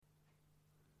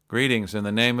Greetings in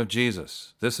the name of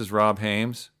Jesus. This is Rob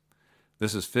Hames.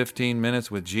 This is 15 Minutes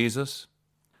with Jesus.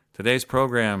 Today's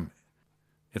program,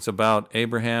 it's about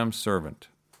Abraham's servant.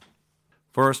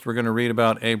 First, we're going to read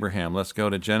about Abraham. Let's go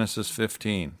to Genesis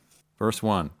 15, verse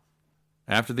 1.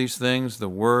 After these things, the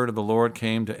word of the Lord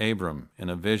came to Abram in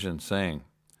a vision, saying,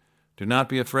 Do not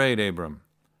be afraid, Abram.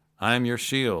 I am your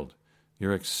shield,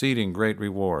 your exceeding great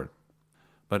reward.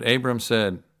 But Abram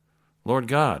said, Lord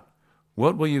God,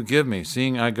 what will you give me,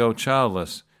 seeing I go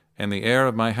childless, and the heir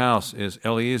of my house is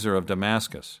Eliezer of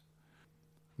Damascus?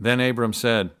 Then Abram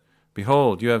said,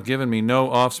 Behold, you have given me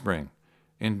no offspring.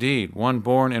 Indeed, one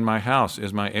born in my house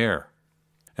is my heir.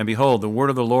 And behold, the word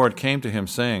of the Lord came to him,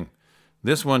 saying,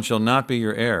 This one shall not be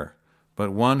your heir,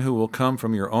 but one who will come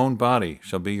from your own body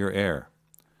shall be your heir.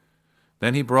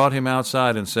 Then he brought him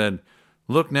outside and said,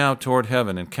 Look now toward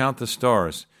heaven, and count the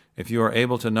stars, if you are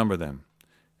able to number them.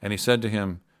 And he said to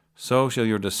him, So shall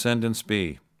your descendants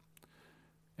be.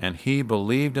 And he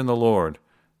believed in the Lord,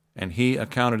 and he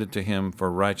accounted it to him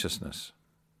for righteousness.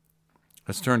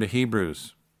 Let's turn to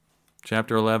Hebrews,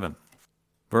 chapter 11,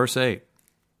 verse 8.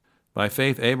 By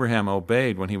faith Abraham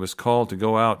obeyed when he was called to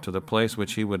go out to the place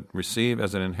which he would receive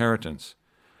as an inheritance,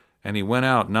 and he went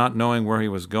out not knowing where he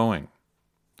was going.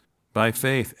 By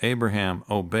faith Abraham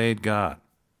obeyed God.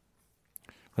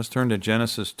 Let's turn to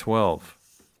Genesis 12,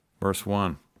 verse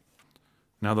 1.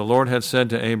 Now the Lord had said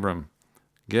to Abram,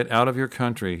 Get out of your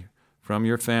country, from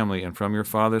your family, and from your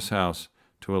father's house,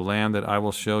 to a land that I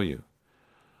will show you.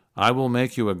 I will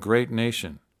make you a great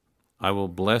nation. I will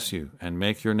bless you and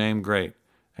make your name great,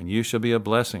 and you shall be a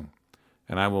blessing.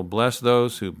 And I will bless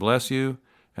those who bless you,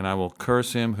 and I will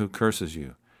curse him who curses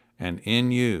you. And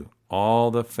in you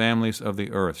all the families of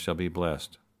the earth shall be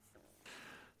blessed.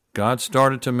 God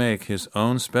started to make his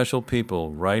own special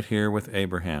people right here with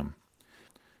Abraham.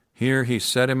 Here he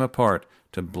set him apart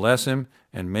to bless him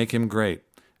and make him great,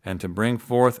 and to bring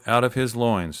forth out of his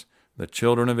loins the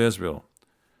children of Israel,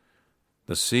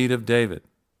 the seed of David,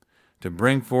 to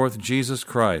bring forth Jesus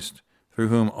Christ, through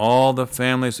whom all the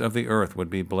families of the earth would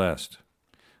be blessed.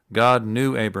 God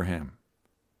knew Abraham.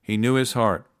 He knew his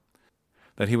heart,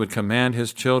 that he would command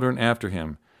his children after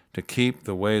him to keep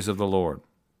the ways of the Lord.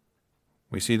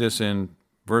 We see this in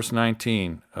verse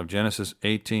 19 of Genesis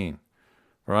 18.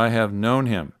 For I have known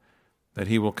him, that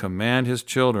he will command his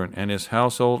children and his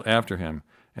household after him,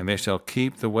 and they shall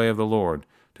keep the way of the Lord,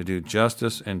 to do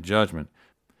justice and judgment,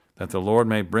 that the Lord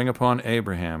may bring upon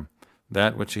Abraham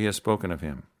that which he has spoken of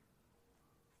him.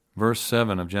 Verse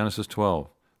 7 of Genesis 12.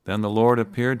 Then the Lord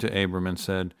appeared to Abram and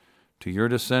said, To your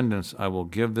descendants I will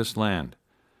give this land.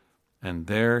 And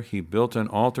there he built an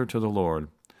altar to the Lord,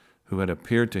 who had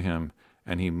appeared to him,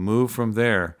 and he moved from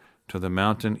there to the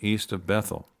mountain east of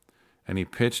Bethel. And he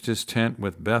pitched his tent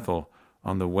with Bethel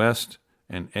on the west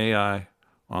and Ai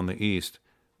on the east.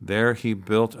 There he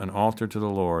built an altar to the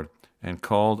Lord and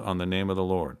called on the name of the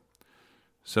Lord.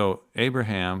 So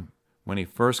Abraham, when he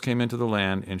first came into the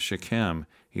land in Shechem,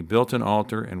 he built an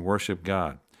altar and worshiped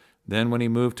God. Then when he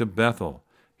moved to Bethel,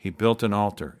 he built an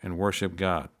altar and worshiped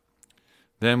God.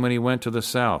 Then when he went to the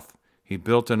south, he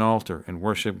built an altar and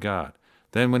worshiped God.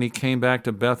 Then when he came back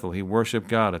to Bethel, he worshiped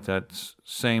God at that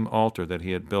same altar that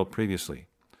he had built previously.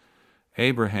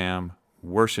 Abraham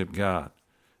worshiped God.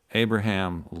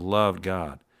 Abraham loved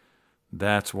God.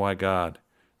 That's why God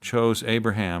chose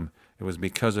Abraham. It was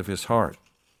because of his heart,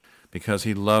 because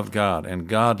he loved God, and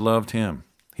God loved him.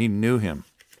 He knew him.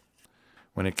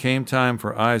 When it came time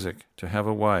for Isaac to have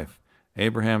a wife,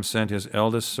 Abraham sent his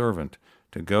eldest servant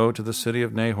to go to the city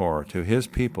of Nahor, to his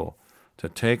people, to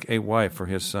take a wife for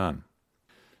his son.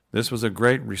 This was a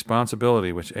great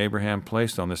responsibility which Abraham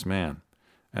placed on this man,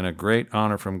 and a great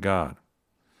honor from God.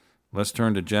 Let's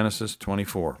turn to Genesis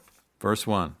 24, verse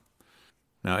 1.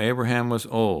 Now Abraham was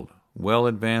old, well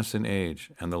advanced in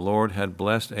age, and the Lord had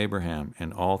blessed Abraham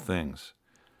in all things.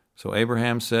 So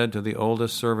Abraham said to the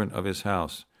oldest servant of his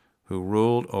house, who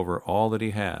ruled over all that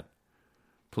he had,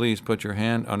 Please put your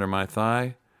hand under my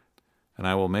thigh, and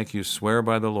I will make you swear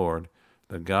by the Lord,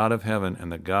 the God of heaven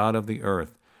and the God of the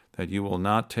earth, that you will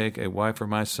not take a wife for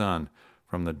my son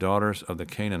from the daughters of the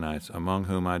Canaanites among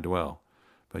whom I dwell,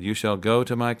 but you shall go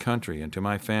to my country and to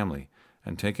my family,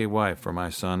 and take a wife for my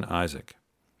son Isaac.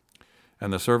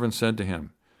 And the servant said to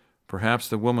him, Perhaps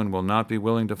the woman will not be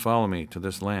willing to follow me to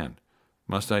this land.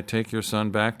 Must I take your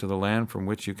son back to the land from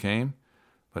which you came?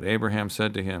 But Abraham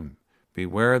said to him,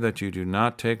 Beware that you do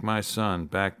not take my son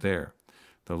back there.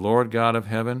 The Lord God of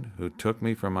heaven, who took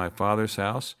me from my father's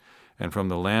house and from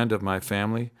the land of my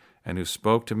family, and who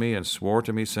spoke to me and swore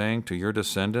to me, saying, To your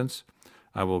descendants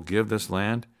I will give this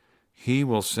land, he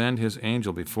will send his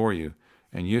angel before you,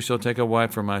 and you shall take a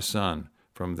wife for my son,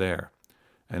 from there.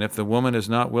 And if the woman is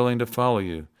not willing to follow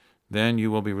you, then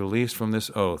you will be released from this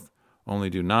oath.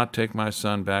 Only do not take my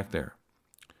son back there."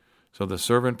 So the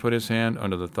servant put his hand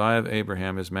under the thigh of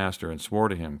Abraham his master and swore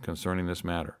to him concerning this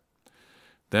matter.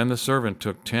 Then the servant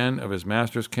took 10 of his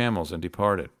master's camels and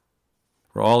departed,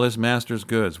 for all his master's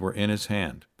goods were in his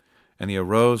hand. And he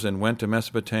arose and went to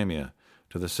Mesopotamia,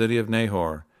 to the city of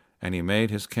Nahor, and he made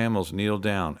his camels kneel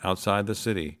down outside the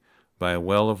city by a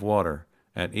well of water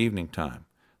at evening time,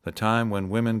 the time when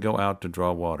women go out to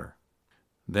draw water.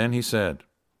 Then he said,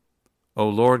 "O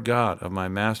Lord God of my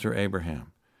master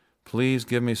Abraham, please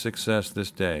give me success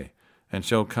this day, and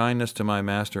show kindness to my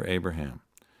master Abraham.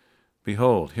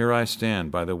 Behold, here I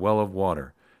stand by the well of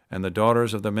water, and the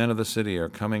daughters of the men of the city are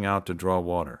coming out to draw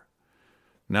water.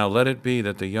 Now let it be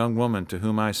that the young woman to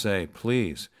whom I say,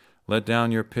 'Please, let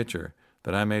down your pitcher,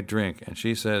 that I may drink,' and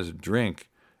she says, 'Drink,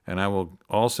 and I will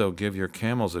also give your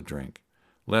camels a drink,'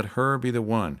 let her be the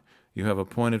one you have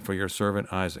appointed for your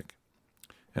servant Isaac.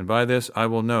 And by this I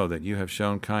will know that you have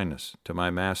shown kindness to my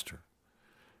master."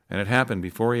 And it happened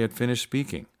before he had finished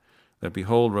speaking, that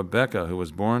behold, Rebekah, who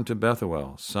was born to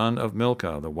Bethuel, son of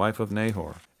Milcah, the wife of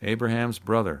Nahor, Abraham's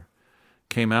brother,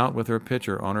 came out with her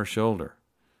pitcher on her shoulder.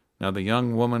 Now the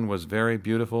young woman was very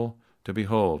beautiful to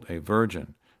behold, a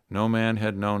virgin. No man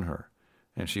had known her.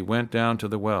 And she went down to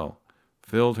the well,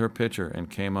 filled her pitcher, and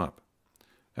came up.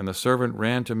 And the servant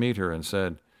ran to meet her and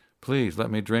said, "Please let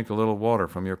me drink a little water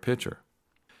from your pitcher."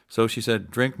 So she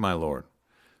said, "Drink, my lord."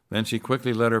 Then she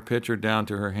quickly let her pitcher down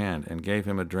to her hand and gave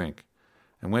him a drink.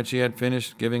 And when she had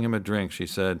finished giving him a drink, she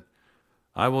said,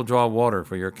 "I will draw water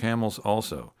for your camels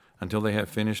also, until they have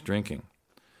finished drinking."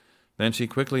 Then she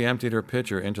quickly emptied her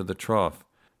pitcher into the trough,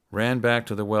 ran back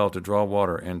to the well to draw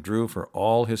water, and drew for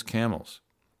all his camels.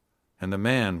 And the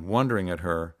man, wondering at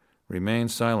her,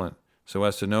 remained silent, so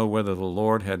as to know whether the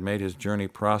Lord had made his journey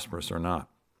prosperous or not.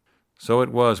 So it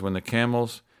was, when the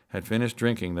camels had finished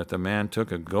drinking, that the man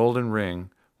took a golden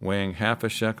ring weighing 1/2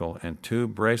 shekel, and 2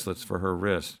 bracelets for her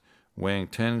wrists, weighing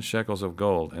 10 shekels of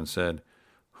gold, and said,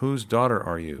 "Whose daughter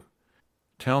are you?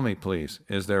 Tell me, please,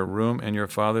 is there room in your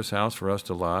father's house for us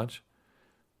to lodge?"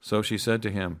 So she said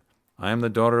to him, "I am the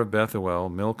daughter of Bethuel,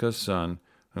 Milcah's son,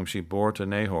 whom she bore to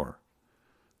Nahor."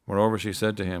 Moreover, she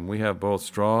said to him, "We have both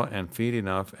straw and feed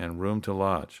enough and room to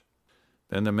lodge."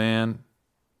 Then the man,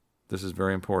 this is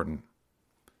very important,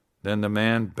 then the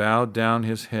man bowed down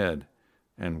his head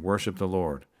and worshipped the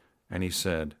Lord. And he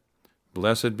said,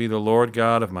 "Blessed be the Lord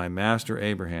God of my master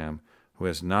Abraham, who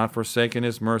has not forsaken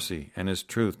his mercy and his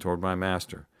truth toward my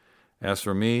master. As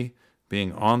for me,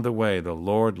 being on the way, the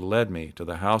Lord led me to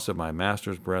the house of my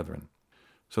master's brethren."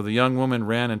 So the young woman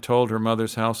ran and told her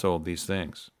mother's household these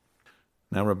things.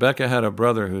 Now Rebekah had a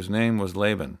brother whose name was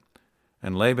Laban,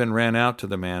 and Laban ran out to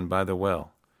the man by the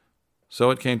well. So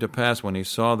it came to pass, when he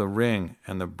saw the ring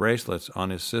and the bracelets on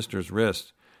his sister's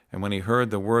wrists, and when he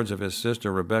heard the words of his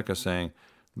sister Rebekah, saying,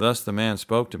 "Thus the man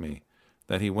spoke to me,"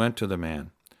 that he went to the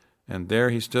man. And there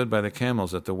he stood by the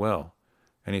camels at the well.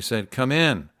 And he said, "Come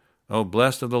in, O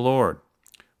blessed of the Lord.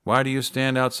 Why do you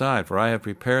stand outside? For I have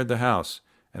prepared the house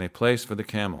and a place for the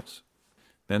camels."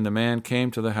 Then the man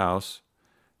came to the house,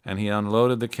 and he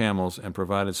unloaded the camels and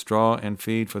provided straw and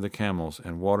feed for the camels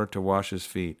and water to wash his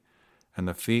feet and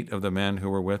the feet of the men who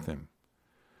were with him.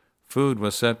 Food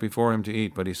was set before him to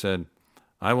eat, but he said,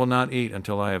 "I will not eat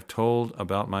until I have told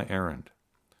about my errand."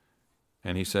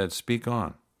 And he said, "Speak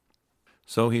on."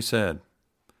 So he said,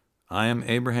 "I am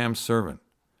Abraham's servant.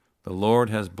 The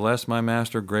Lord has blessed my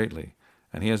master greatly,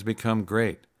 and he has become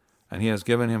great, and he has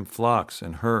given him flocks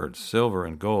and herds, silver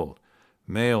and gold,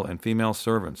 male and female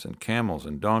servants, and camels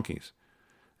and donkeys.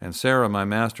 And Sarah, my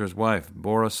master's wife,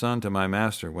 bore a son to my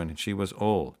master when she was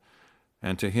old,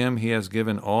 and to him he has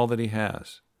given all that he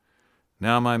has.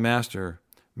 Now my master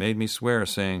made me swear,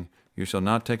 saying, 'You shall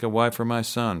not take a wife for my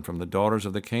son from the daughters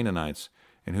of the Canaanites,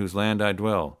 in whose land I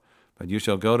dwell, but you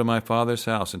shall go to my father's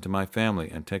house and to my family,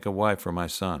 and take a wife for my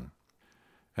son.'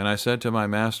 And I said to my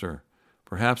master,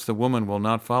 'Perhaps the woman will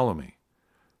not follow me.'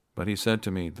 But he said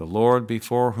to me, 'The Lord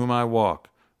before whom I walk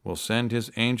will send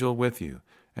his angel with you,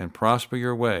 and prosper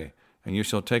your way, and you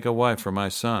shall take a wife for my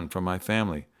son from my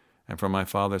family and from my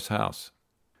father's house.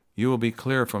 You will be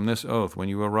clear from this oath when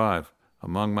you arrive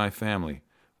among my family,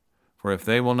 for if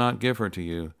they will not give her to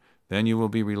you, then you will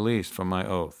be released from my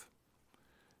oath.'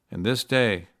 And this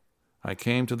day I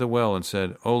came to the well and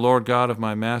said, 'O Lord God of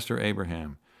my master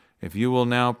Abraham, if you will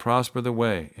now prosper the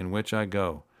way in which I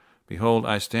go, behold,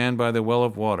 I stand by the well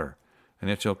of water, and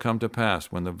it shall come to pass,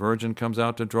 when the virgin comes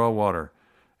out to draw water,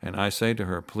 and I say to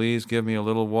her, Please give me a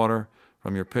little water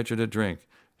from your pitcher to drink.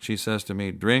 She says to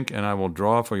me, Drink, and I will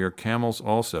draw for your camels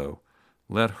also.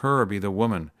 let her be the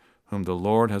woman whom the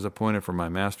Lord has appointed for my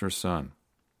master's son."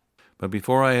 But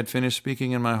before I had finished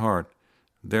speaking in my heart,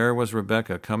 there was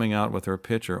Rebekah coming out with her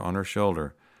pitcher on her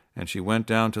shoulder, and she went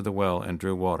down to the well and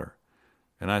drew water.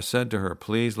 And I said to her,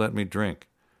 "Please let me drink."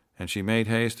 And she made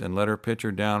haste and let her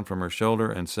pitcher down from her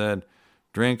shoulder and said,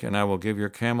 "Drink, and I will give your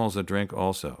camels a drink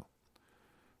also."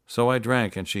 So I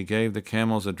drank, and she gave the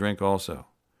camels a drink also.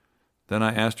 Then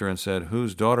I asked her and said,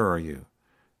 "Whose daughter are you?"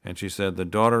 And she said, "The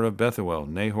daughter of Bethuel,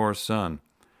 Nahor's son,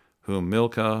 whom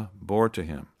Milcah bore to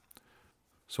him."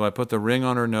 So I put the ring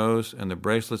on her nose and the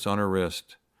bracelets on her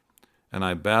wrist, and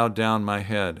I bowed down my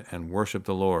head and worshipped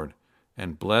the Lord,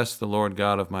 and blessed the Lord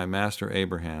God of my master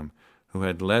Abraham, who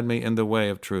had led me in the way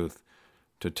of truth,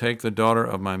 to take the daughter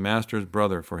of my master's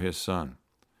brother for his son.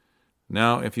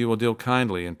 Now, if you will deal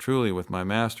kindly and truly with my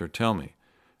master, tell me,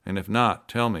 and if not,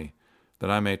 tell me,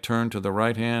 that I may turn to the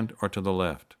right hand or to the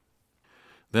left."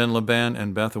 Then Laban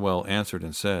and Bethuel answered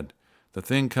and said, "The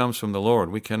thing comes from the Lord.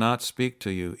 We cannot speak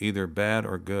to you either bad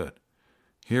or good.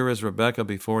 Here is Rebekah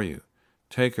before you.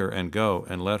 Take her and go,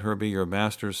 and let her be your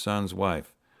master's son's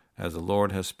wife, as the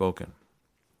Lord has spoken."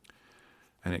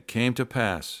 And it came to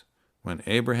pass, when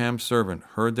Abraham's servant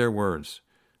heard their words,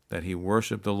 that he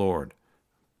worshipped the Lord,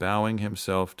 bowing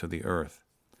himself to the earth.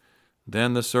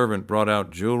 Then the servant brought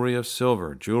out jewelry of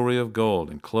silver, jewelry of gold,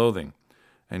 and clothing,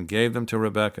 and gave them to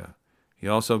Rebekah. He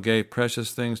also gave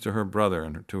precious things to her brother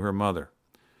and to her mother.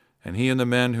 And he and the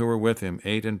men who were with him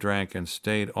ate and drank and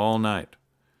stayed all night.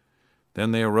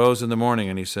 Then they arose in the morning,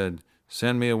 and he said,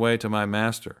 "Send me away to my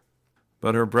master."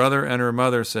 But her brother and her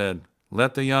mother said,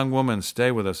 "Let the young woman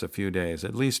stay with us a few days,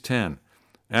 at least 10.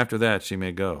 After that she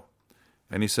may go."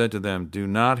 And he said to them, "Do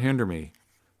not hinder me,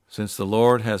 since the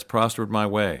Lord has prospered my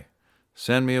way.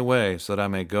 Send me away, so that I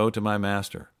may go to my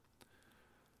master."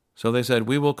 So they said,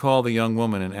 "We will call the young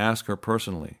woman and ask her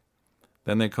personally."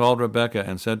 Then they called Rebekah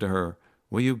and said to her,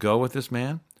 "Will you go with this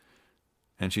man?"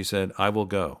 And she said, "I will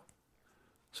go."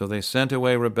 So they sent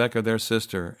away Rebekah their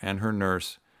sister and her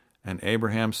nurse, and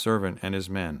Abraham's servant and his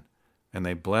men. And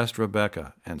they blessed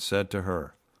Rebekah and said to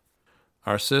her,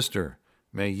 "Our sister,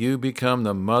 may you become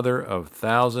the mother of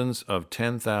thousands of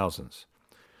 10,000s,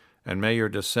 and may your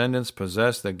descendants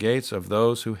possess the gates of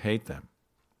those who hate them."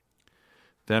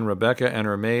 Then Rebekah and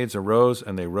her maids arose,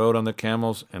 and they rode on the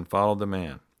camels and followed the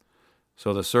man.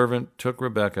 So the servant took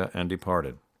Rebekah and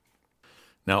departed.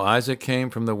 Now Isaac came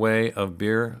from the way of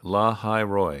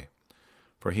Beer-lahai-roi,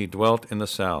 for he dwelt in the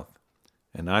south.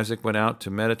 And Isaac went out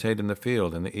to meditate in the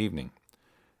field in the evening.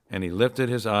 And he lifted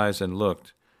his eyes and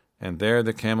looked, and there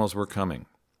the camels were coming.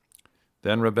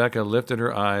 Then Rebekah lifted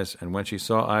her eyes, and when she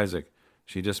saw Isaac,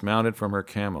 she dismounted from her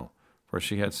camel, for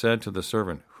she had said to the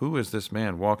servant, "Who is this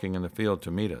man walking in the field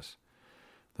to meet us?"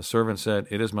 The servant said,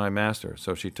 "It is my master."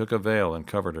 So she took a veil and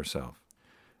covered herself.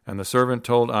 And the servant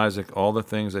told Isaac all the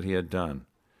things that he had done.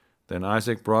 Then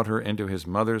Isaac brought her into his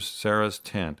mother Sarah's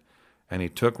tent, and he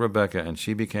took Rebekah, and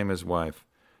she became his wife,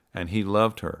 and he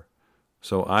loved her.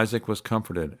 So Isaac was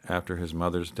comforted after his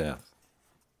mother's death.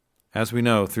 As we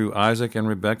know, through Isaac and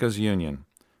Rebekah's union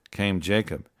came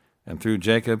Jacob, and through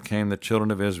Jacob came the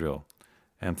children of Israel,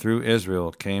 and through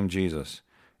Israel came Jesus,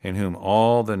 in whom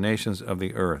all the nations of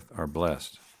the earth are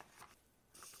blessed.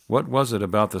 What was it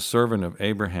about the servant of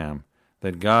Abraham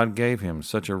that God gave him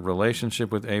such a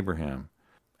relationship with Abraham,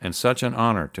 and such an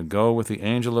honor to go with the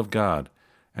angel of God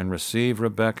and receive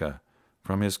Rebekah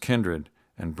from his kindred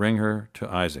and bring her to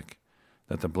Isaac,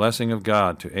 that the blessing of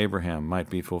God to Abraham might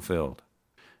be fulfilled?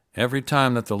 Every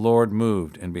time that the Lord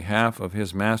moved in behalf of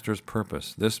his master's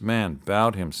purpose, this man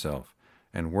bowed himself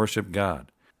and worshiped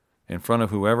God in front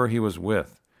of whoever he was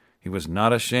with. He was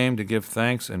not ashamed to give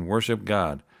thanks and worship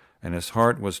God, and his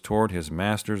heart was toward his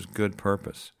master's good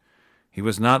purpose. He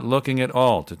was not looking at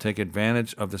all to take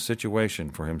advantage of the situation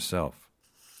for himself.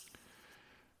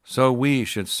 So we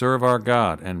should serve our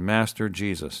God and Master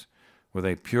Jesus with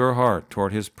a pure heart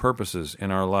toward his purposes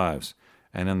in our lives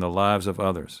and in the lives of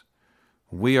others.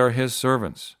 We are his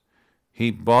servants. He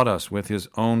bought us with his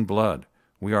own blood.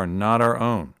 We are not our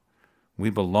own. We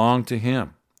belong to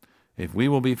him. If we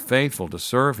will be faithful to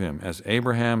serve him as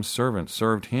Abraham's servant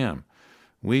served him,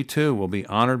 we too will be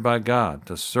honored by God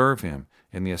to serve him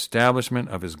in the establishment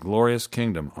of his glorious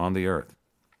kingdom on the earth.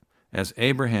 As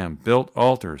Abraham built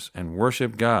altars and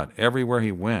worshiped God everywhere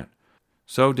he went,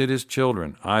 so did his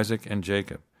children, Isaac and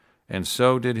Jacob, and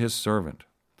so did his servant.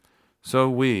 So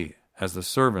we, as the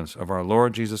servants of our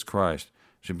Lord Jesus Christ,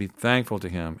 should be thankful to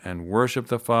him and worship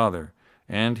the Father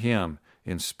and him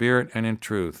in spirit and in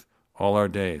truth all our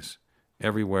days,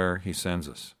 everywhere he sends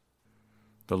us.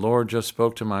 The Lord just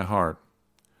spoke to my heart.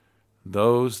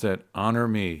 Those that honor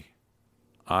me,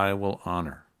 I will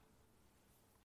honor.